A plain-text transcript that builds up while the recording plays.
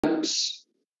coconut,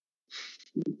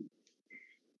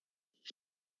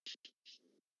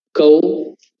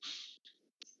 cow,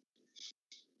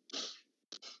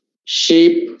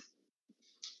 sheep,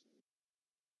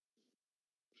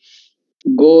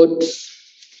 goat,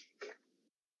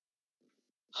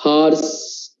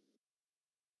 horse,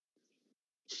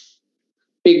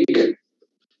 pig,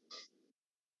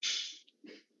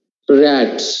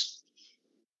 rat.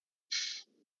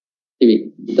 ఇవి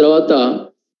తర్వాత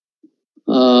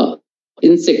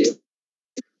insects,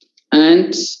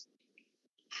 ants,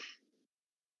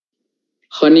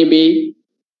 honeybee,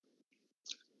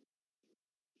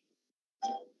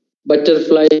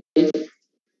 butterfly,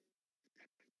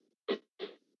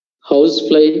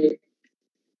 housefly,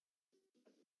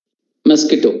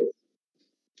 mosquito.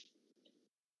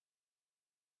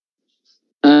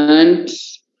 Ant,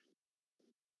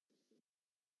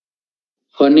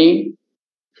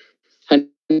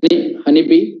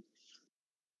 honeybee,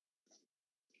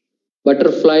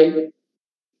 butterfly,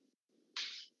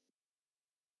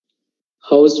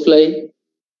 housefly,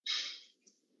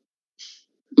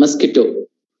 mosquito.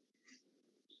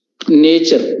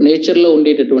 Nature లో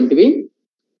ఉండేటటువంటివి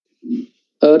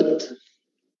earth,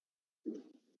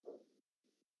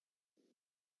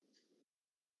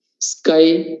 sky,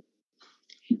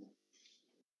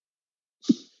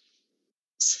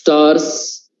 stars,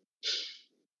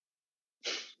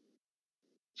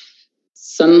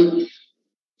 sun,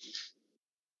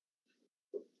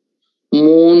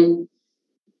 moon,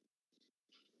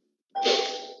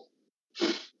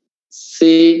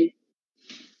 see,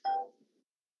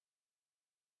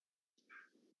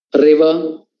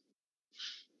 river,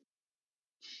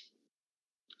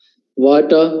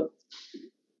 water,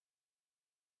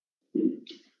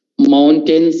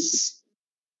 mountains,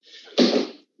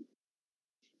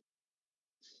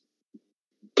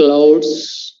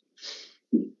 clouds,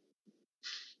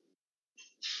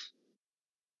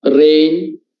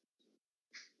 rain,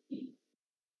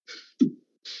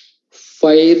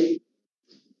 fire,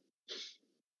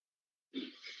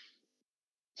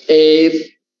 air,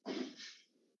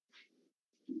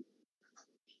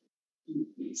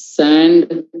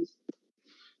 sand,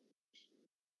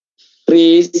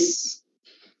 trees,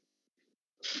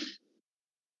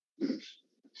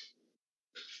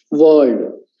 world.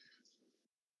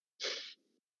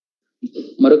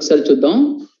 మరొకసారి చూద్దాం.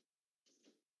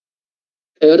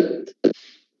 Earth,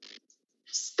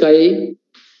 sky,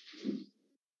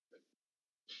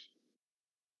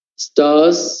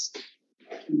 stars,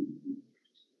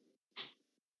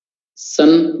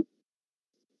 sun,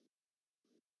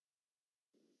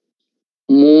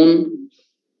 moon,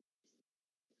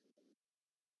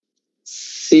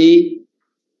 see,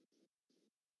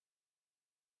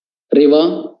 river,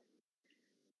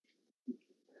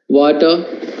 water,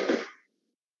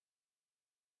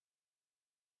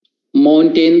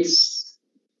 mountains,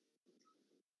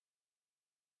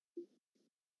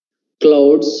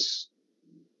 clouds,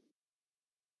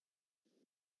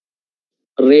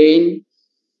 rain,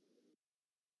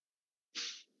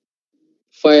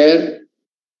 fire,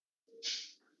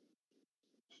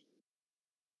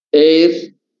 air,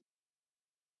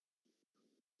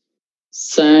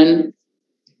 sand,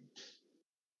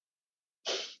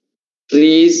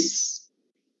 trees,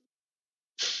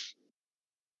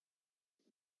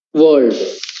 world.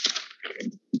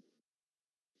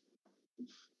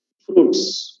 Fruits: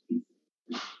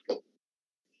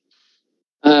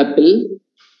 apple,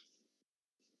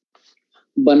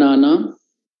 banana,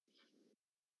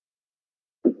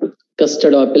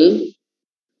 custard apple,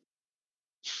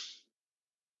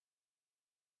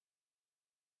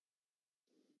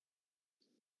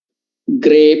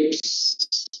 grapes,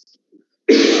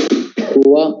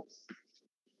 guava,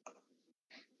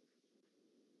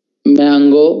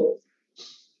 mango,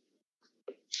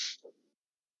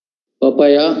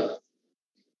 papaya,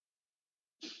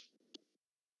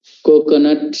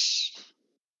 coconut,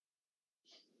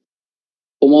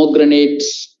 pomegranate,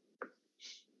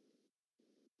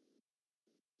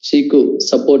 chiku,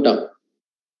 sapota.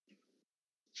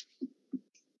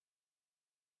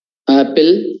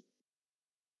 Apple,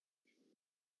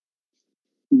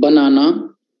 banana,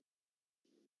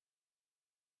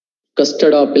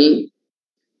 custard apple,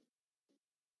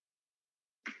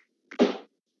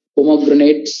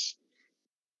 pomegranate,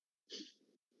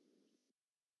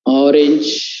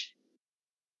 orange,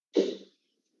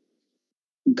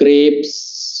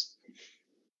 grapes,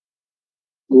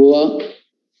 guava,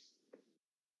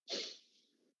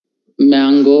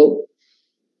 mango,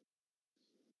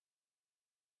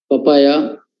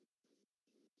 papaya,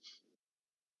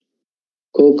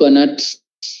 coconut,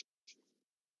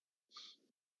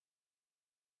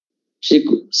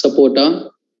 సపోటా.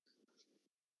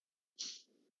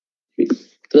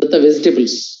 తర్వాత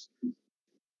vegetables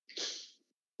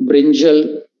brinjal,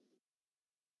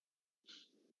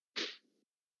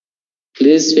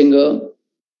 ladies finger,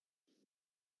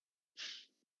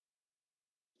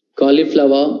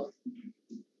 cauliflower,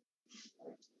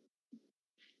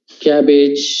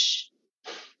 cabbage,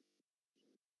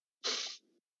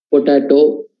 potato,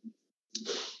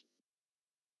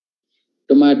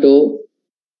 tomato,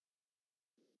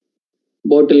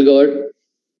 bottle gourd,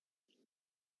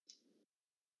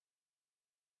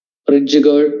 ridge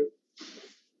gourd,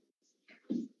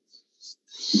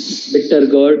 bitter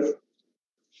gourd,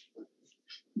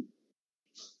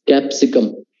 capsicum.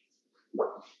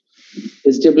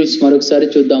 Vegetables మరొకసారి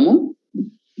చూద్దాము.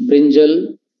 Brinjal,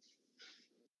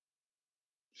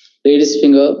 ladies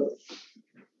finger,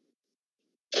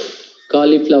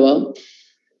 cauliflower,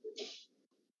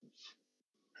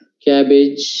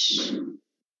 cabbage,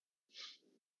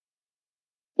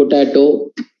 potato,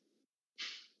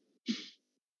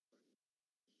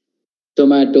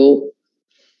 tomato,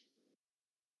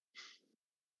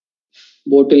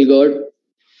 bottle gourd,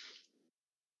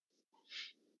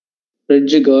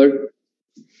 ridge gourd,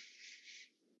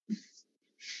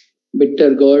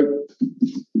 bitter gourd,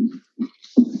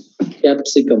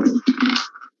 capsicum.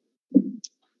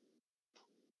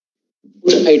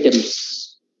 Food items: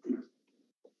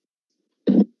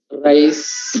 rice,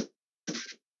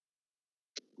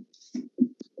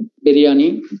 biryani,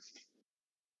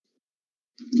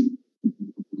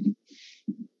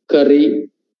 curry,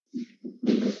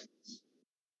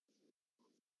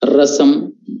 rasam,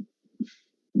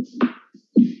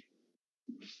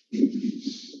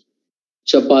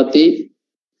 chapati,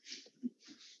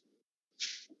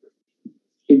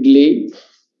 idli,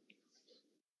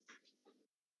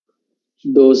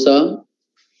 dosa,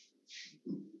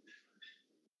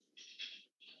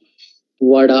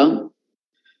 vada,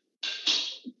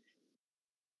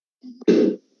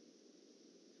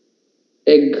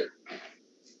 egg,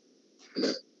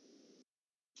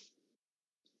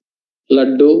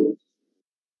 laddu,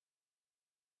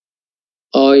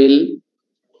 oil,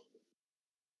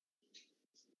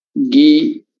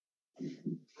 ghee,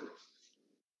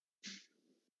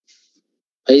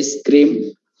 ice cream,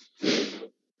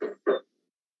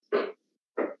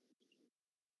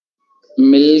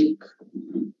 milk,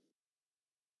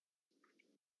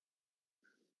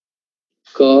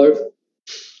 curd,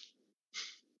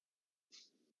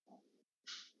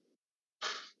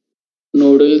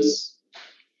 noodles,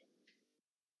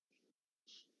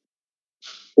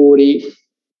 puri,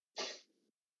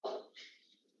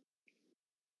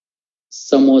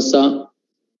 samosa,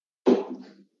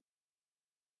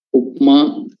 upma,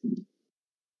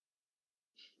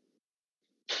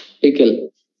 pickle.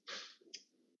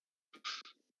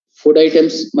 Food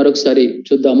items మరొకసారి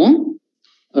చూద్దాము.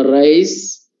 Rice,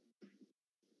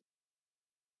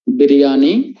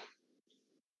 biryani,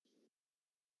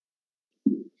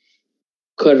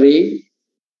 curry,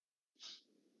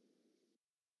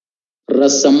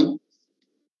 రసం,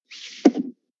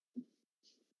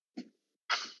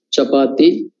 chapati,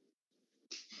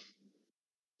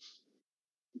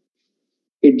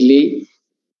 idli,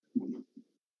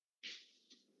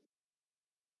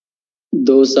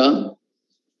 dosa,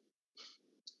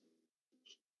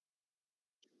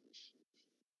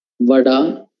 vada,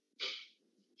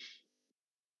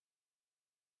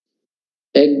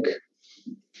 egg,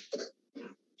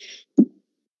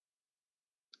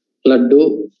 laddu,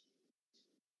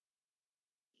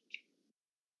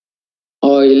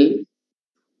 oil,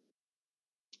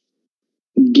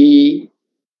 ఘీ,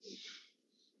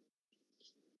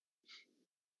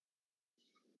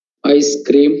 ice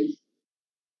cream,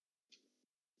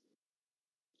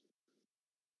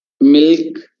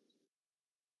 milk,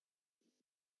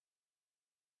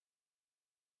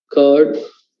 curd,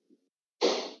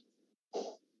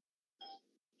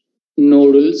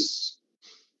 noodles,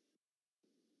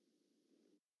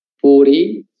 puri,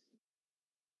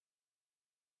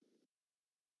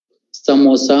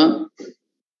 samosa,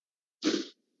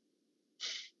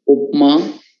 upma,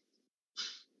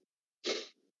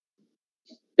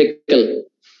 pickle.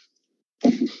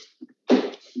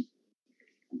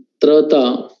 తర్వాత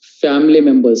family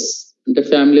members అంటే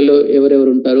ఫ్యామిలీలో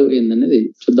ఎవరెవరు ఉంటారు ఏందనేది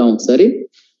చూద్దాం ఒకసారి.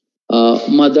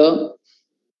 Mother,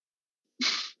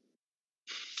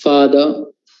 father,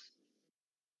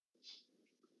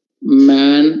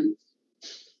 man,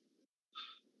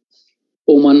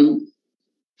 woman,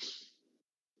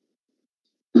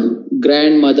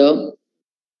 grand mother,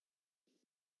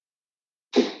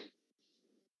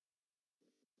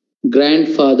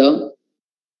 grand father,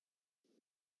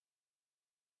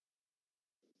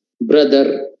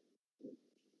 brother,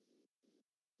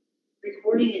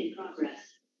 Recording in progress.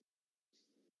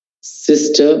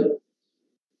 sister,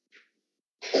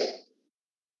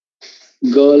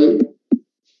 girl,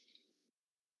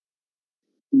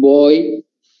 boy,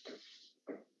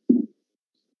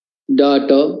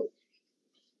 daughter,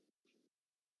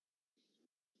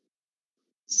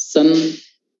 son,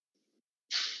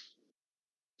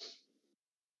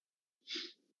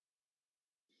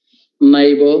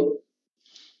 neighbor,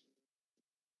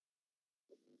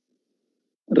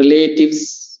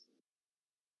 relatives,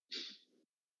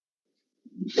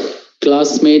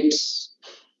 classmates,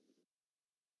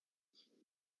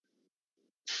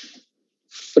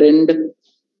 friend,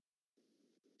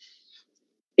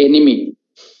 enemy,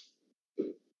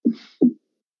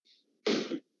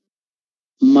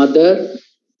 mother,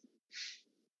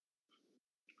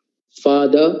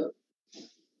 father,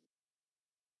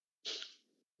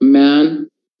 man,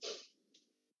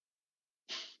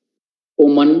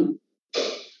 woman,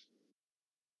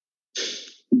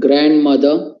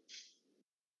 grandmother,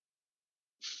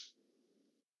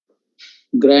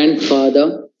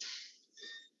 grandfather,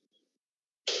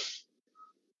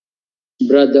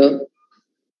 brother,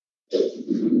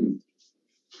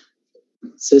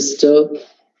 sister,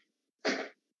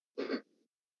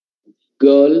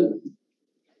 girl,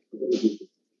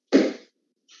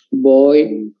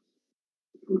 boy,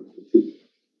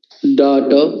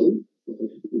 daughter,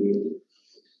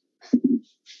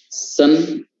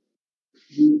 son,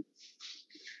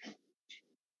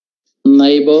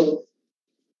 neighbor,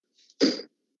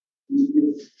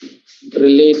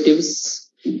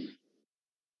 relatives,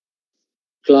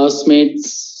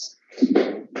 classmates,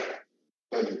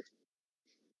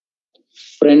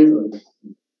 friend,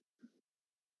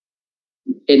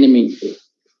 enemy.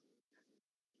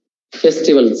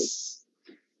 Festivals: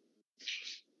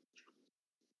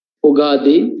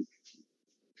 Ugadi,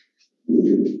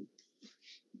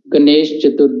 Ganesh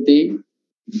Chaturthi,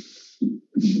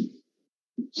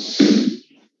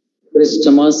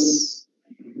 Christmas,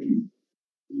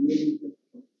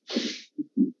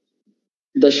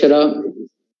 Dashara,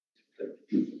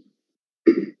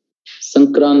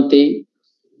 Sankranti,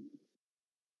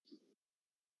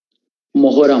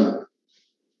 Mohoram.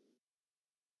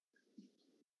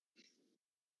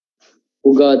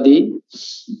 Ugadi,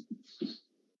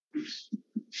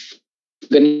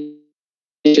 Ganesh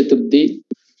Chaturthi,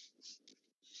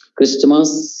 Christmas,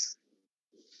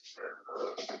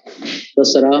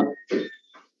 Dasara,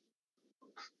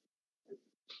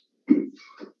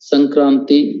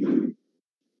 Sankranti,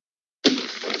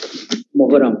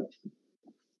 Mohoram.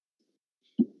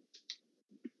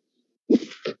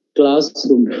 Class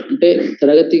room అంటే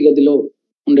తరగతి గదిలో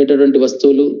ఉండేటటువంటి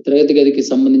వస్తువులు, తరగతి గదికి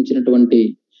సంబంధించినటువంటి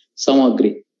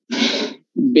సామాగ్రి.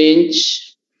 Bench,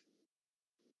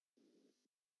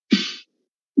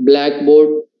 black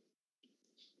board,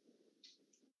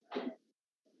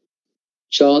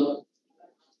 chalk,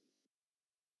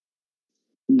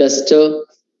 Duster,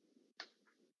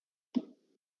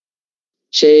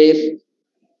 chair,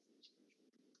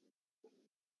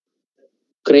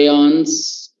 crayons,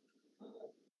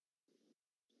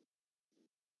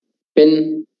 pen,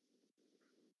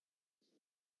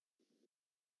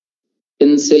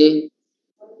 pencil,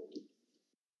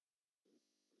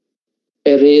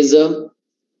 eraser,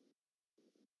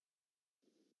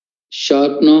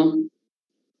 sharpener,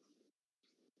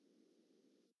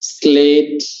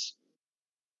 slate,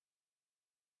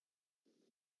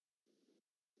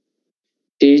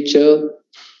 teacher,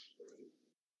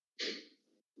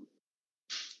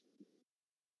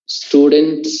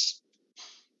 students,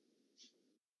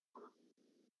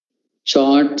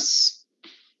 charts,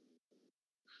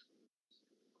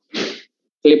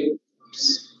 clips.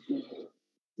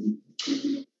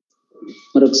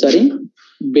 మరొకసారి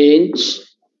bench,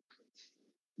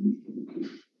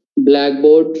 black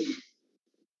board,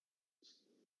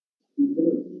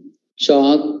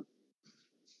 chalk,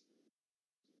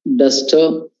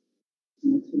 Duster,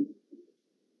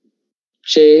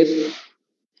 chair,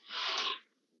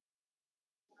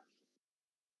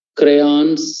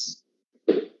 crayons,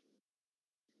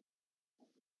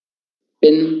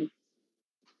 pen,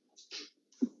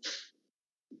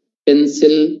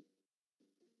 pencil,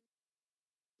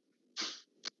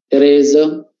 eraser,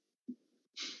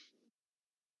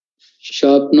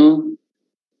 sharpener,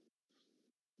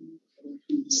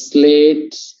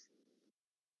 slate,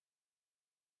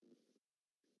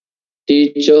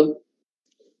 teacher,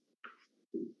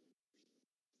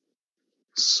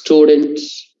 students,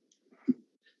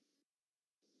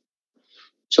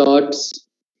 charts,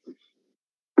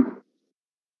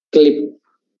 clip.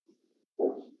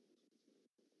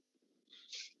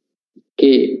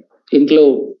 కి ఇంట్లో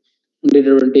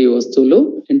ఉండేటటువంటి వస్తువులు,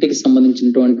 ఇంటికి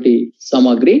సంబంధించినటువంటి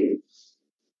సామాగ్రి,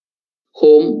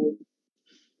 home,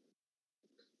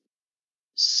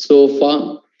 sofa,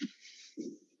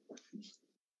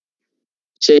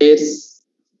 chairs,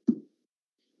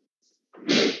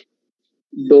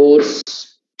 doors,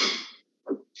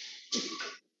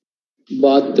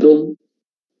 bathroom,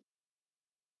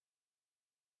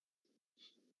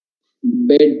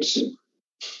 beds,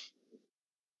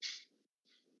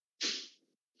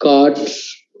 cot,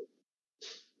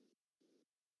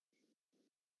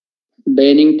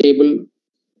 dining table,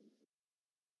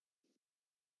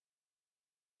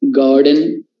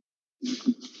 garden,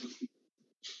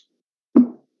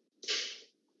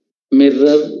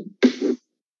 mirror,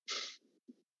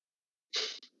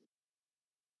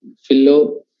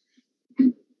 pillow,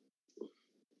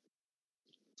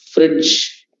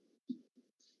 fridge,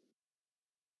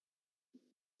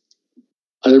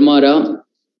 almara,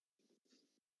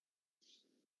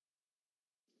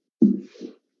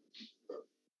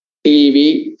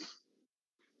 TV,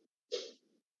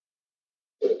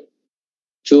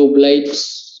 tube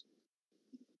lights,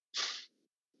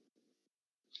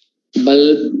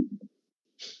 bulb,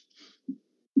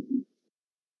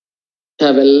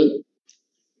 towel,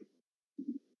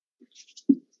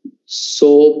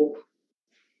 soap,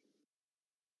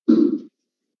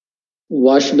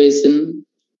 wash basin,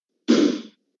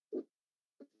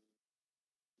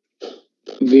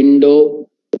 window.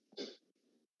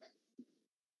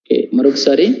 Okay,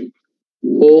 మరొకసారి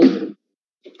home,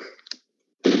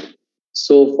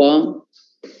 sofa,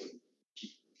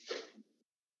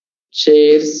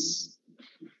 chairs,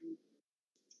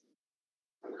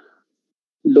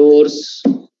 doors,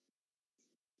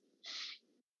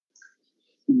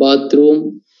 bathroom,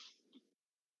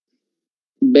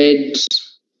 beds,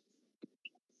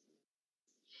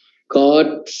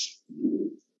 cot,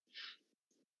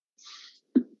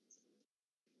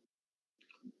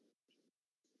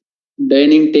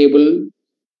 dining table,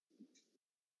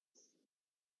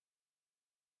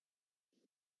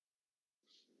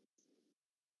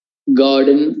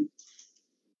 garden,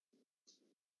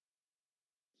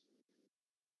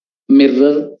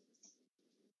 mirror,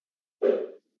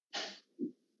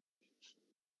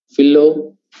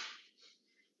 pillow,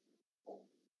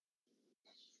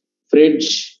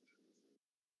 fridge,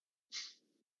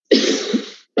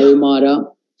 almara,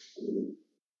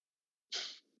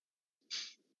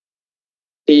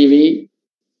 TV,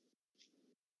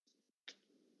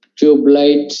 tube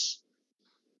lights,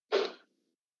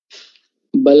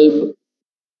 bulb,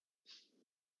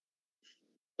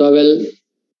 towel,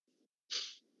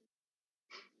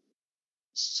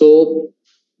 soap,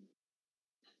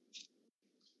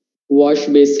 wash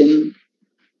basin,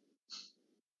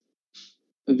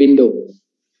 window.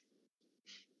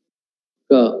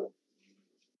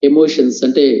 Emotions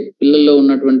అంటే పిల్లల్లో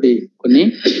ఉన్నటువంటి కొన్ని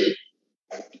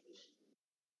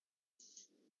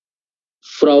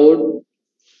proud,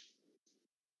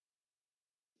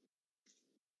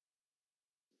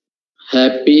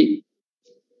 happy,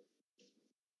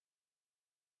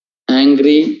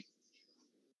 angry,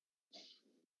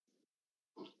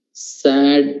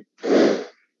 sad,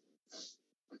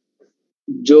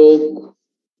 joke,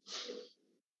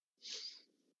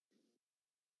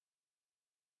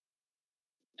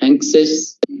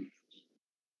 anxious,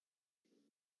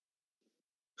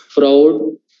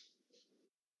 proud,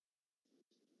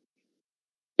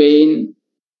 pain,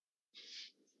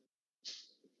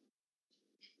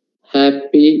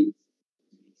 happy,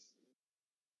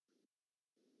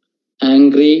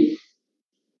 angry,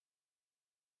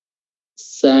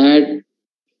 sad,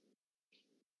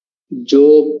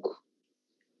 joke,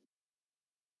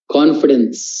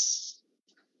 confidence.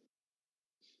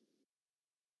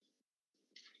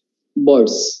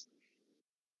 Birds,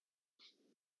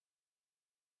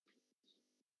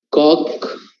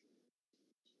 cock,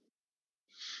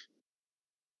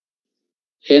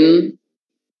 hen,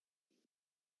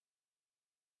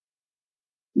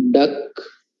 duck,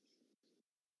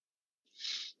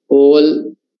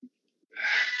 owl,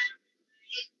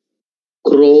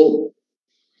 crow,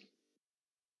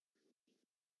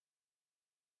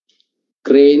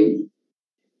 crane,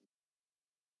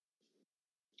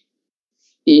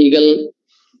 eagle,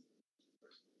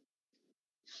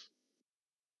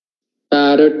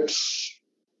 parrot,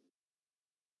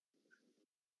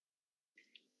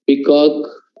 peacock,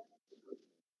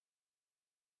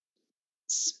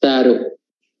 sparrow.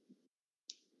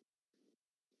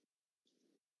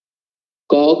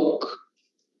 Cock,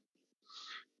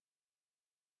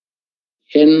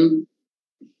 hen,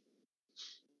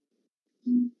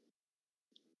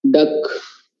 duck,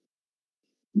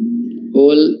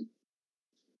 owl,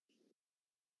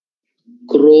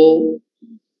 crow,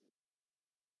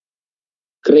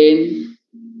 crane,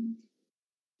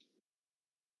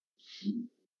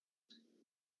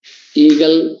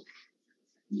 eagle,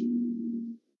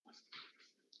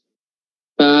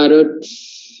 parrot,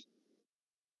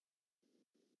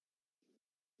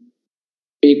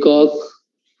 peacock,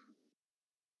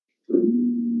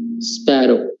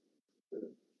 sparrow.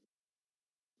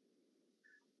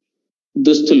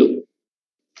 దుస్తులు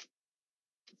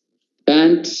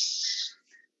pants,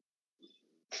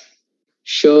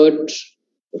 shirt,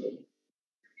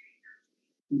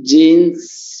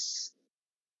 jeans,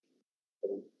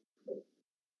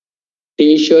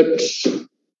 t-shirt,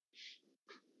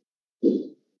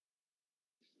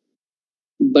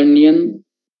 bunian,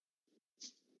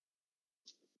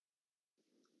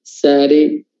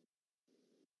 saree,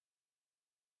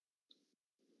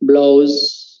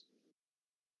 blouse,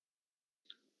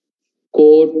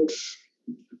 coat,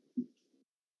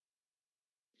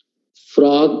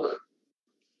 frock,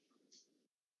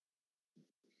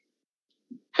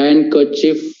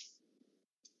 handkerchief,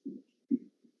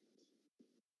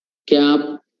 cap,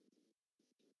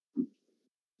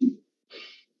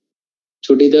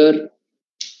 chudidar,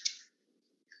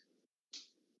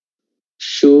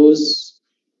 shoes,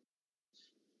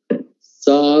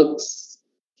 socks,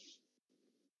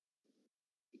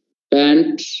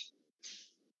 pant,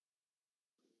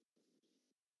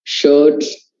 shirt,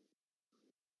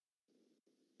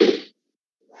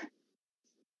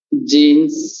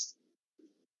 jeans,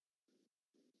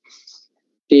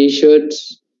 t-shirt,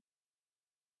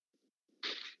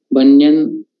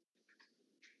 bunian,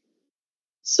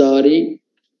 saree,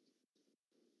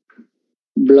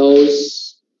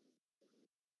 blouse,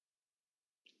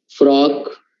 frock,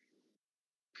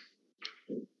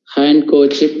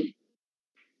 handkerchief,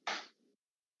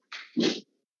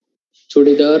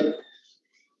 chudidar,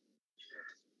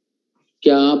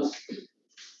 cap,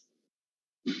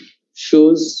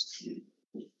 shoes,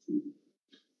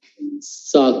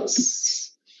 socks.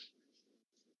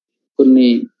 కొన్ని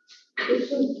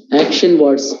action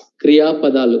words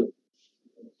క్రియాపదాలు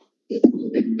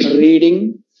reading,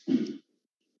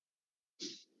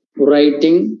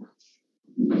 writing,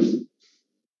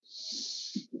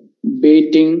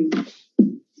 beating,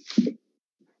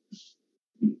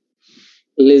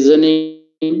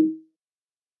 listening,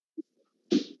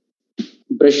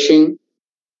 brushing,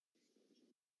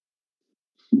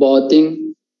 bathing,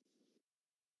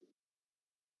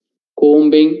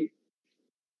 combing,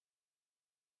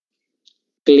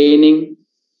 cleaning,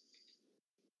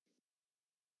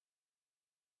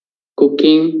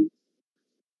 cooking,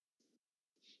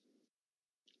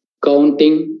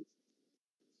 counting,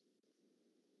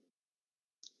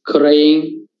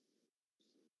 crying,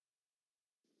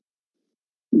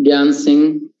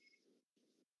 dancing,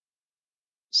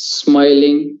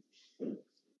 smiling,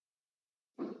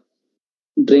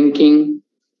 drinking,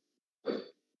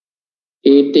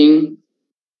 eating,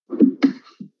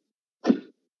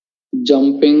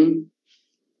 jumping,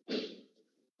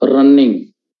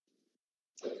 running.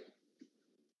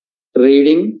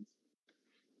 Reading,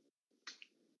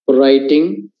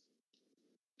 writing,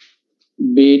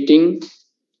 beating,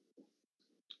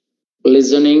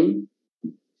 listening,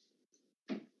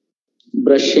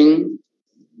 brushing,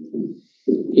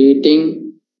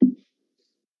 eating,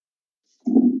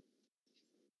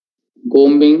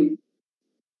 combing,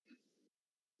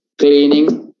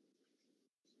 cleaning,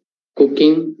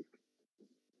 cooking,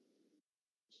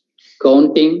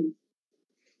 counting,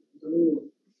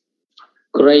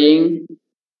 crying,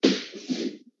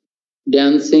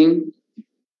 dancing,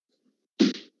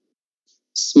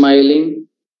 smiling,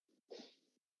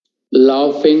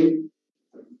 laughing,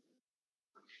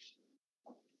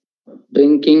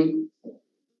 drinking,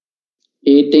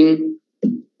 eating,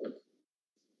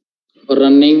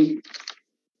 running,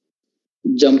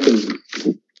 jumping.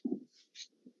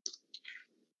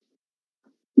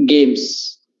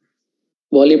 Games: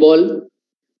 volleyball,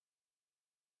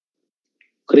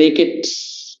 cricket,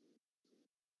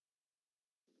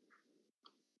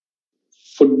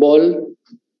 football,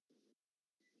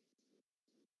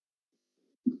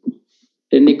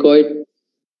 tennis,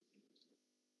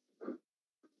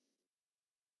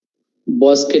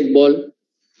 basketball,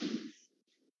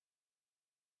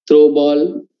 throw ball,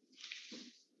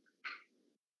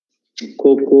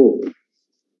 kho-kho.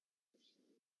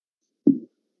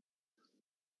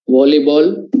 Volleyball,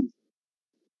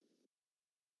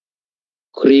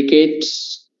 cricket,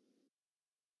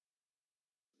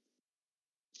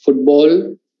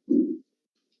 football,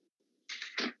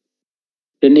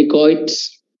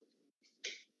 tennis,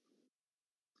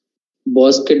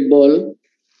 basketball,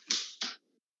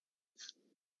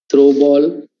 throw ball,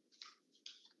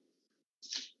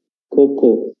 kho kho.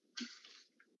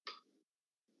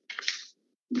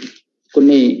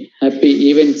 కొన్ని happy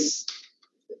events,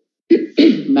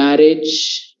 marriage,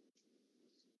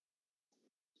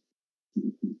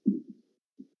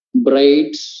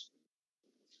 brides,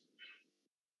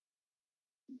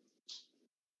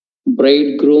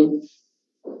 braid groom,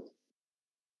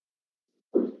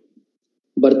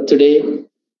 birthday,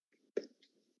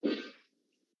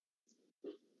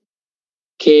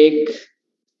 cake,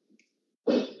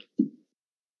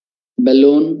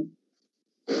 balloon,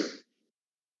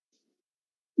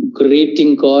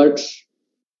 greeting cards,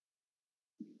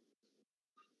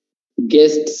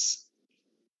 guests,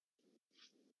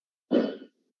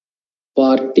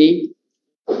 party,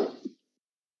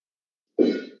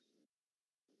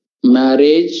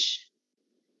 marriage,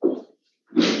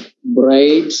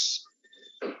 brides,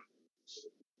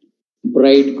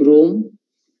 bridegroom,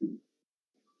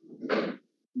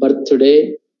 birthday,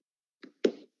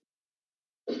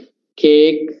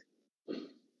 cake,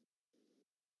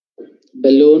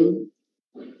 balloon,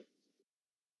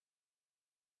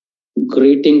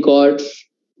 greeting cards,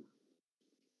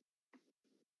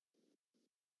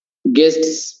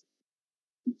 guests,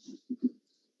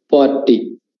 party.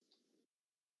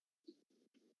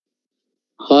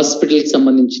 హాస్పిటల్కి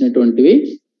సంబంధించినటువంటివి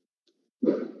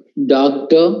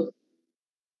doctor,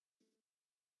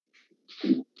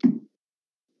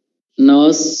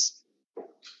 nurse,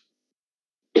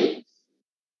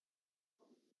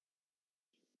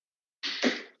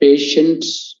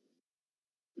 patients,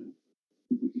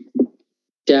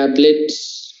 tablets,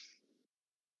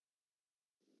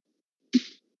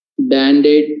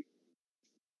 Band-Aid,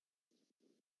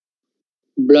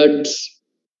 bloods,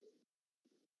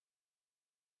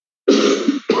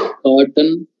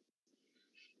 cotton,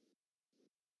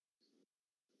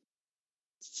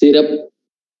 syrup,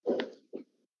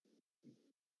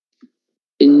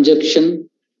 injection,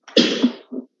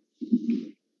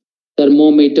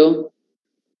 thermometer,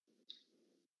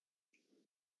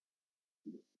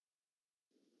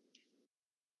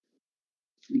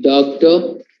 doctor,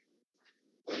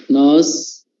 nurse,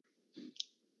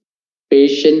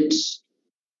 patients,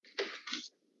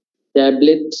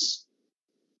 tablets,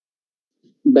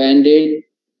 Band-Aid,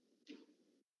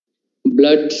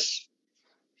 bloods,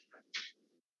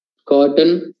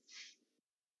 cotton,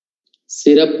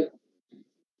 syrup,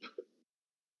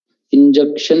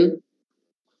 injection,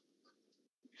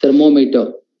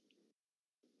 thermometer.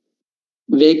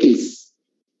 Vehicles,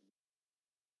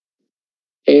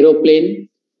 aeroplane,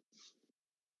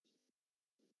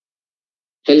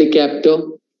 helicopter,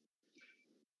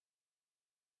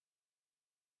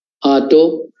 auto,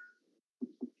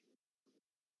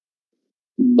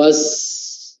 bus,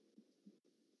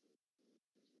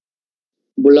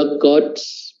 bullock carts,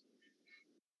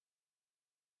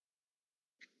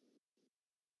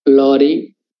 lorry,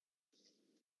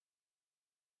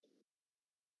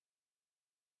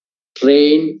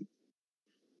 train,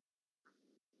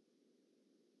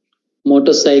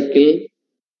 motorcycle,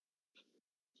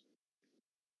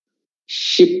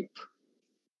 ship,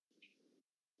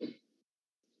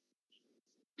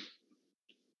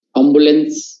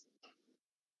 ambulance,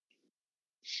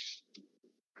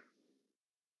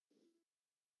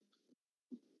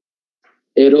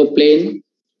 aeroplane,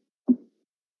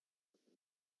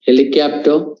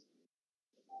 helicopter,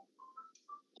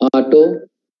 auto,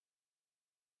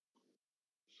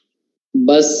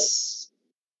 bus,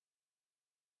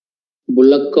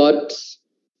 bullock cart,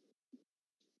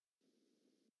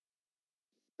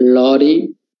 lorry,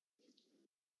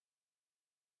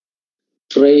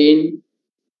 train,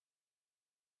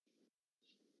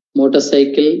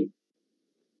 motorcycle,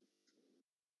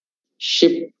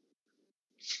 ship,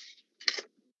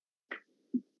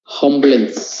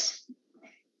 ambulance.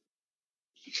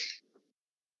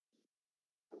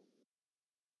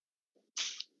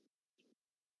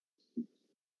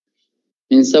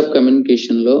 Means of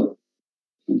communication లో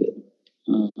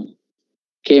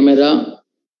camera,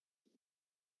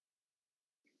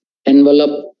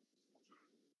 envelope,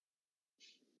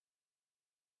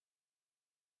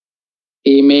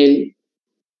 email,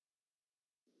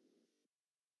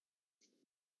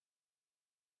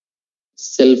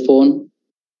 cell phone,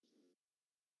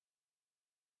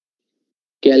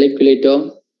 calculator,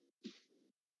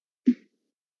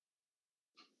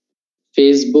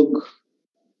 Facebook,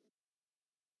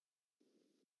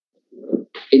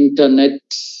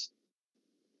 internet,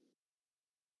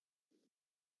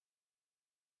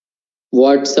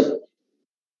 WhatsApp,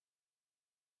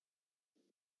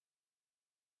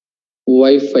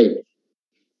 wifi.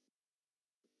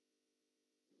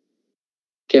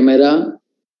 Camera,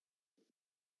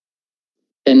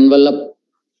 envelope,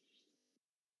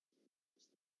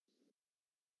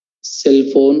 cell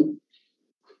phone,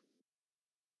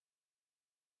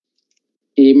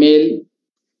 email,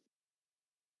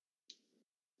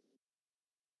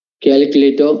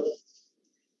 calculator,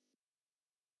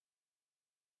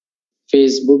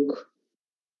 Facebook,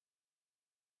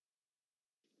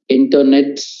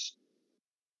 internet,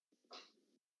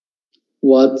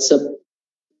 WhatsApp,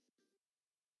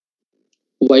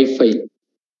 Wi-Fi.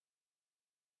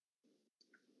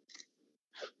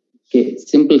 Okay,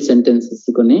 simple sentences.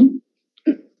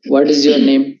 What is your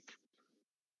name?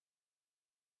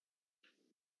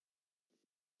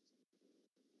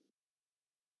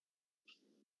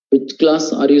 Which class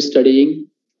are you studying?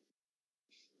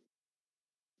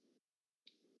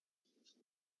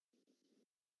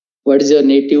 What is your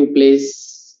native place?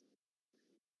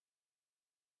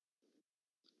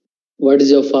 What is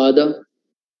your father?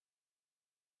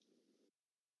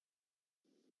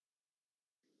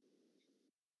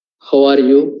 How are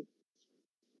you?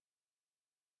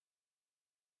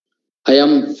 I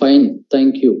am fine,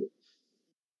 thank you.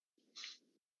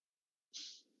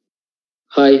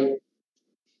 Hi.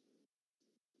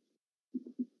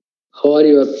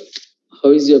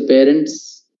 How is your parents?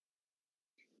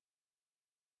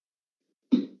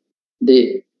 They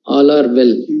all are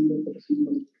well.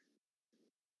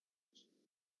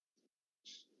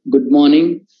 Good morning.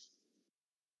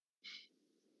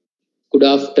 Good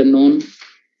afternoon.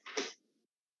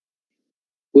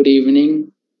 Good evening.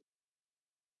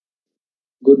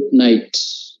 Good night.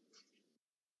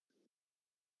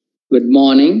 Good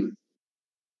morning.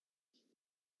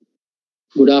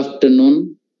 Good afternoon.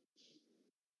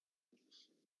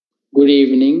 Good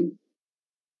evening.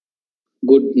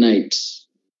 Good night.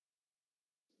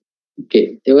 Okay,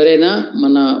 ఎవరైనా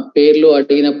మన పేర్లు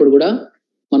అడిగినప్పుడు కూడా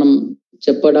మనం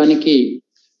చెప్పడానికి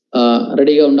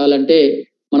రెడీగా ఉండాలంటే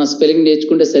మన స్పెల్లింగ్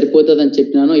నేర్చుకుంటే సరిపోతుంది అని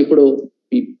చెప్పినాను. ఇప్పుడు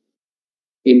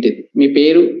ఏంటిది మీ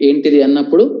పేరు ఏంటిది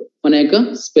అన్నప్పుడు మన యొక్క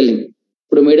స్పెల్లింగ్.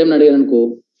 ఇప్పుడు మేడం అడిగాను అనుకో,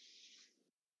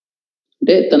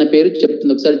 అంటే తన పేరు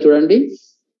చెప్తుంది, ఒకసారి చూడండి.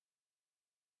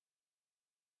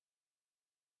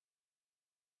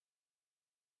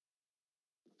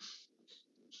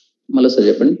 మళ్ళీ సార్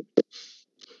చెప్పండి.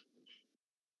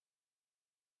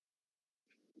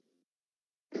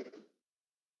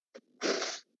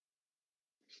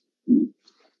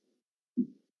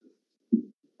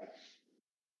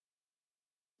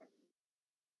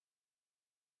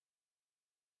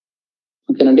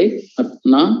 ఓకేనండి,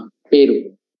 నా పేరు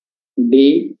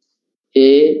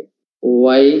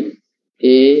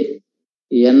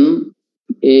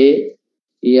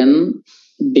DAYANAND,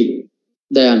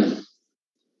 దయానంద్.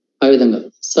 ఆ విధంగా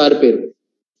సార్ పేరు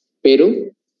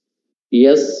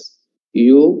SURYA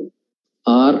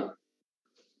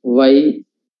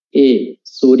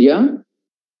సూర్య,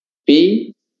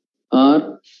 PRAKASH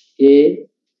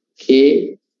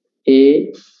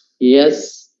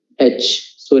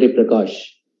సూర్యప్రకాష్.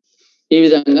 ఈ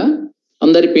విధంగా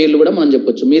అందరి పేర్లు కూడా మనం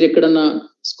చెప్పొచ్చు. మీరు ఎక్కడన్నా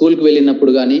స్కూల్కి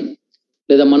వెళ్ళినప్పుడు కానీ,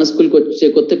 లేదా మన స్కూల్కి వచ్చే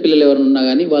కొత్త పిల్లలు ఎవరైనా ఉన్నా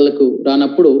కానీ వాళ్ళకు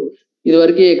రానప్పుడు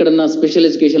ఇదివరకు ఎక్కడన్నా స్పెషల్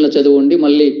ఎడ్యుకేషన్లో చదువుండి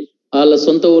మళ్ళీ వాళ్ళ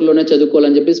సొంత ఊర్లోనే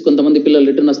చదువుకోవాలని చెప్పేసి కొంతమంది పిల్లలు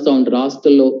రిటర్న్ వస్తూ ఉంటారు.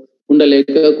 హాస్టల్లో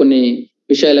ఉండలేక కొన్ని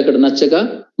విషయాలు అక్కడ నచ్చక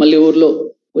మళ్ళీ ఊర్లో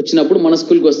వచ్చినప్పుడు మన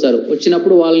స్కూల్కి వస్తారు.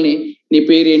 వచ్చినప్పుడు వాళ్ళని నీ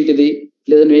పేరు ఏంటిది,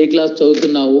 లేదా నువ్వు ఏ క్లాస్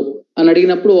చదువుతున్నావు అని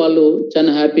అడిగినప్పుడు వాళ్ళు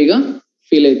చాలా హ్యాపీగా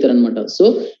ఫీల్ అవుతారు అనమాట. సో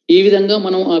ఈ విధంగా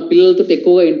మనం ఆ పిల్లలతో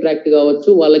ఎక్కువగా ఇంటరాక్ట్ కావచ్చు,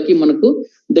 వాళ్ళకి మనకు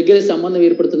దగ్గర సంబంధం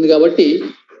ఏర్పడుతుంది. కాబట్టి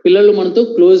పిల్లలు మనతో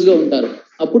క్లోజ్ గా ఉంటారు.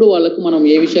 అప్పుడు వాళ్ళకు మనం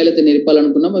ఏ విషయాలైతే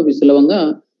నేర్పాలనుకున్నామో అవి సులభంగా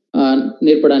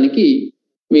నేర్పడానికి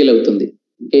వీలవుతుంది.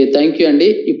 ఓకే, థ్యాంక్ యూ అండి.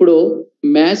 ఇప్పుడు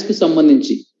మ్యాథ్స్ కు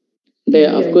సంబంధించి అంటే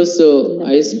అఫ్ కోర్స్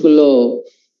హై స్కూల్లో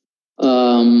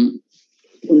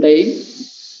ఉంటాయి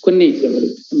కొన్ని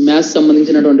మ్యాథ్స్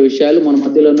సంబంధించినటువంటి విషయాలు. మన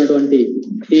మధ్యలో ఉన్నటువంటి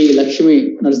టి లక్ష్మీ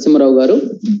నరసింహరావు గారు,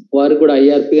 వారు కూడా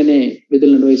ఐఆర్పిగానే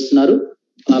విధులు నిర్వహిస్తున్నారు.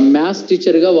 మ్యాథ్స్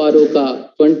టీచర్ గా వారు ఒక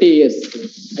 20 years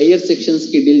హయ్యర్ సెక్షన్స్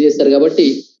కి డీల్ చేశారు. కాబట్టి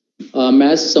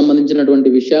మ్యాథ్స్ సంబంధించినటువంటి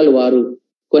విషయాలు వారు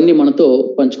కొన్ని మనతో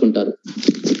పంచుకుంటారు.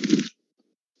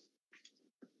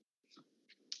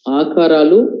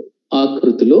 ఆకారాలు,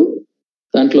 ఆకృతులు,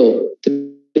 దాంట్లో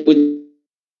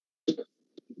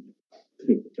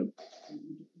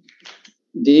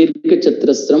దీర్ఘ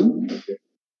చతురస్రం,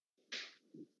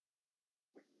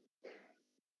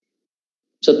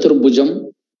 చతుర్భుజం,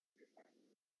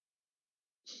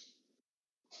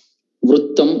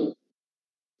 వృత్తం,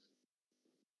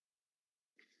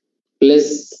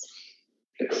 ప్లస్,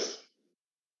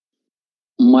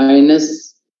 మైనస్,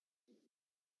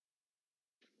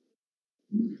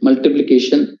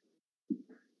 మల్టిప్లికేషన్,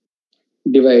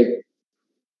 డివైడ్,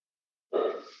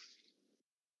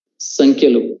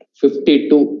 సంఖ్యలు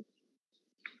 52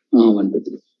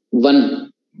 1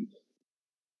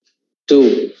 2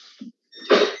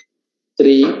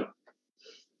 3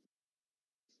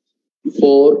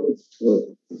 4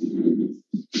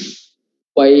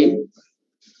 5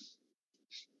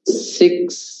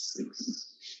 6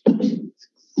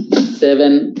 7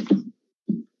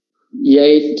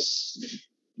 8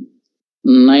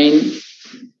 9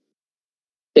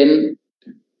 10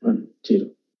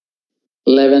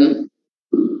 11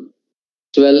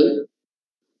 12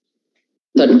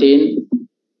 13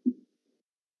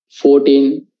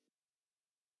 14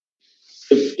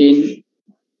 15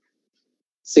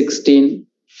 16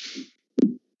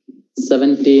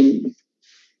 17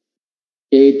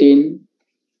 18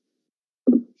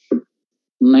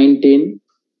 19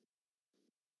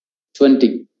 20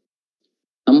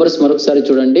 నంబర్స్ మరొకసారి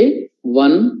చూడండి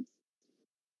 1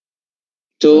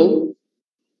 2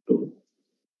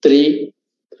 3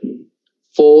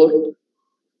 4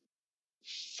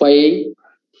 5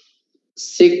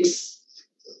 6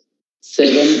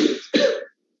 7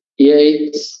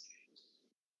 8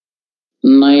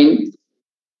 9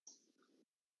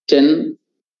 10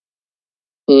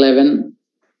 11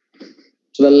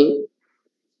 12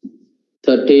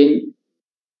 13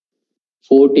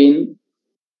 14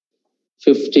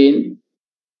 15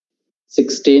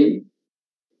 16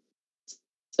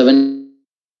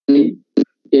 17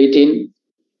 18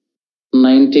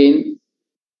 19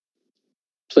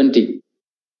 20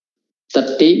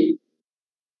 30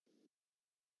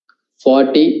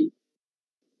 40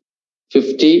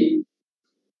 50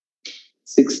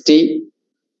 60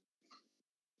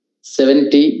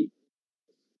 70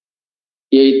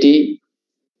 80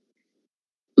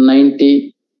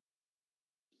 90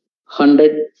 100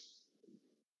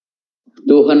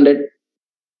 200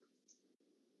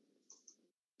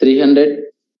 300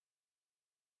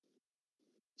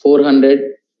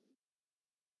 400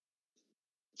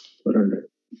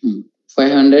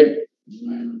 500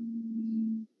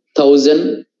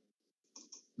 1000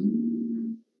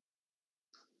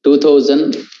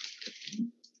 2000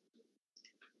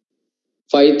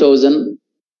 5000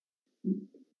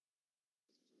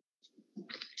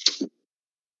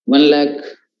 1 lakh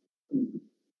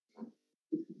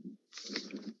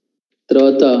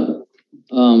తర్వాత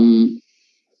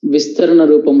విస్తరణ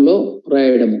రూపంలో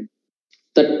రాయడము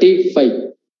 35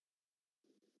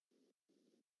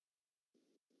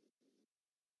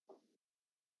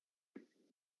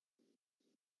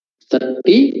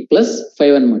 30 ప్లస్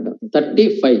 5 అన్నమాట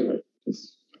 35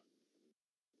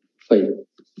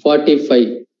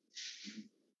 45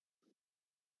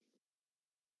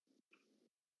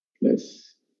 Yes.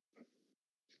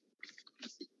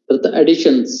 తర్వాత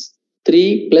additions 3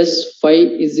 plus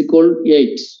 5 is equal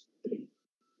 8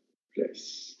 Yes.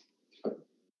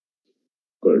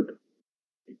 Good.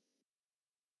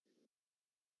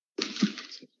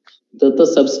 తర్వాత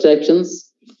subtractions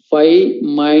 5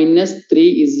 minus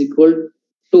 3 is equal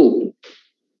 2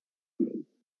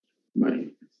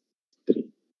 Minus 3.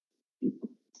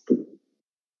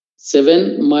 7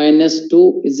 minus 2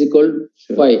 is equal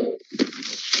 5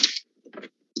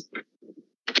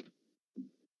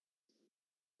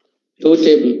 2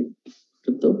 table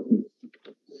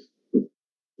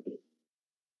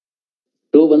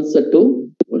 2 ones are 2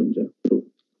 1 ja 2.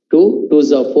 2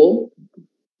 2s are 4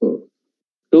 4.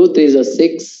 2 3s are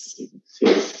 6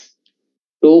 6.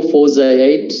 2 4s are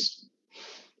 8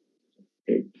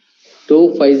 8. 2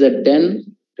 5s are 10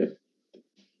 10.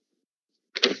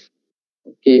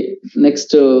 okay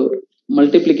next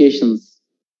multiplications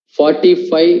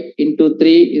 45 into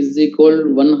 3 is equal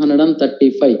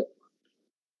 135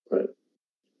 5.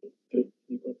 3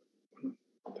 equal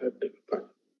 35.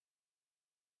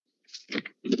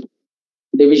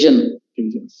 division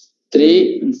Divisions. 3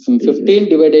 15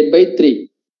 divided by 3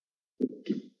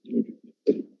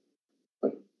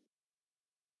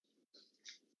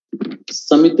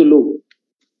 సమితులు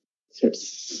Sets.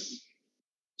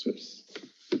 Sets.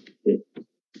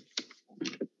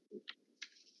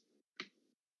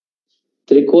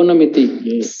 త్రికోణమితి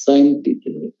sin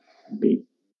theta B.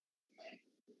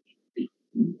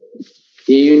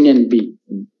 A union B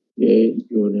A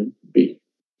union B.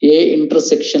 A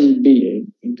intersection B A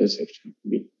intersection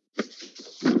B.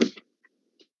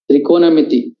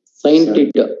 త్రికోణమితి sin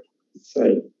theta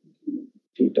Sin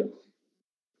theta.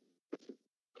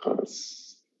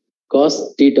 cos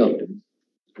theta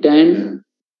tan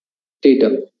theta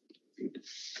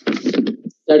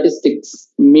statistics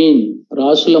mean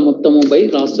రాశుల మొత్తము by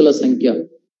రాశుల సంఖ్య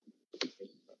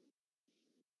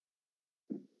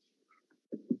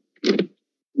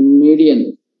median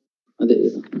అదే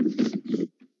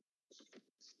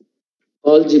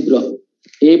algebra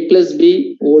a plus b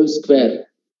whole square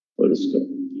whole square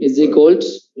is equals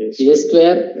yes a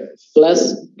square plus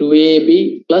 2ab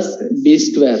plus b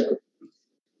square.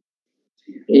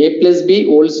 A plus b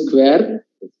whole square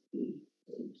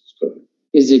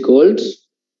is equals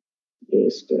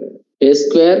yes a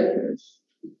square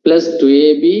plus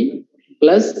 2ab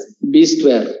plus b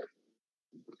square.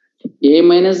 A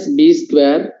minus b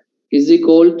square is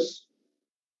equals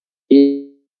a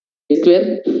square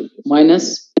minus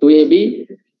 2ab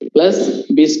plus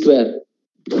b square.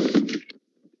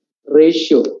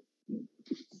 Ratio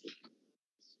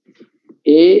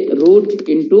a root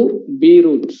into b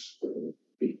root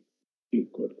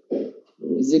equal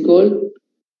is equal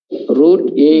root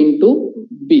a into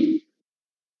b.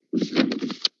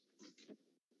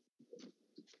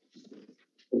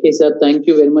 Okay sir, thank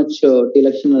you very much T.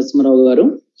 Lakshmi Narasimharavu garu.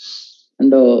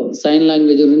 And sign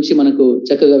language గురించి మనకు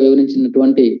చక్కగా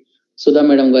వివరించినటువంటి Sudha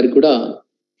madam గారికి కూడా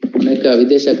మన యొక్క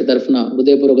విద్యాశాఖ తరఫున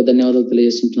హృదయపూర్వక ధన్యవాదాలు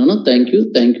తెలియజేస్తున్నాను. Thank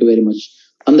you very much.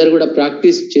 అందరు కూడా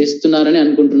ప్రాక్టీస్ చేస్తున్నారని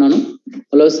అనుకుంటున్నాను.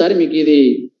 మరోసారి మీకు ఇది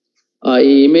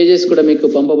ఈ ఇమేజెస్ కూడా మీకు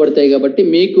పంపబడతాయి కాబట్టి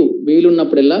మీకు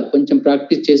వీలున్నప్పుడల్లా కొంచెం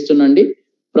ప్రాక్టీస్ చేస్తుండండి.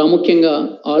 ప్రాముఖ్యంగా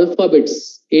ఆల్ఫాబెట్స్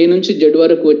ఏ నుంచి జెడ్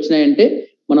వరకు వచ్చినాయంటే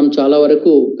మనం చాలా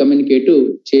వరకు కమ్యూనికేట్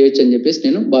చేయొచ్చు అని చెప్పేసి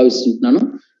నేను భావిస్తుంటున్నాను.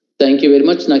 Thank you very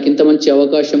much. నాకు ఇంత మంచి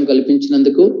అవకాశం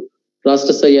కల్పించినందుకు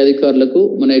రాష్ట్ర స్థాయి అధికారులకు,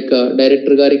 మన యొక్క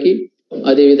డైరెక్టర్ గారికి,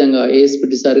 అదేవిధంగా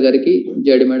ఏఎస్పిటి సార్ గారికి,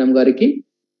 జేడి మేడం గారికి,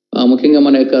 ముఖ్యంగా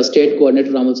మన యొక్క స్టేట్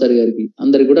కోఆర్డినేటర్ రాముల్ సార్ గారికి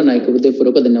అందరికి కూడా నా యొక్క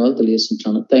హృదయపూర్వక ధన్యవాదాలు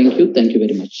తెలియజేస్తున్నాను. Thank you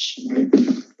very much.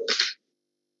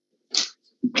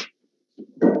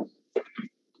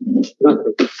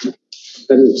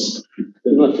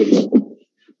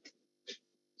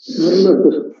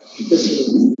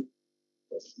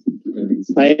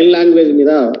 Sign language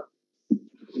మీద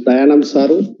దయానంద్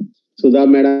సారు, సుధా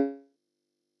మేడం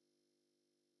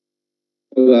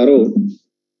గారు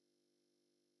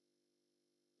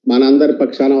మనందరి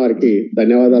పక్షాన వారికి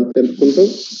ధన్యవాదాలు తెలుపుకుంటూ,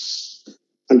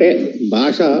 అంటే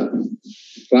భాష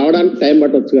రావడానికి టైం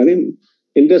పట్టవచ్చు కానీ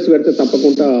ఇంట్రెస్ట్ పెడితే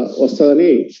తప్పకుండా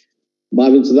వస్తుందని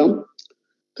భావించుదాం.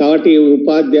 కాబట్టి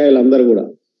ఉపాధ్యాయులందరూ కూడా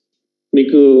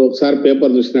మీకు ఒకసారి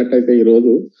పేపర్ చూసినట్టయితే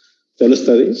ఈరోజు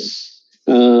తెలుస్తుంది.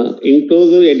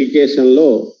 ఇంక్లూజివ్ ఎడ్యుకేషన్ లో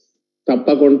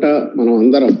తప్పకుండా మనం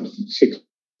అందరం శిక్షణ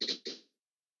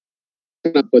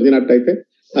పొందినట్టయితే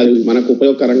అది మనకు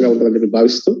ఉపయోగకరంగా ఉంటుందని చెప్పి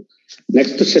భావిస్తూ,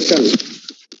 నెక్స్ట్ సెషన్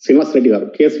శ్రీనివాస్ రెడ్డి గారు,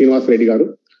 కె శ్రీనివాస్ రెడ్డి గారు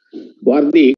వారిది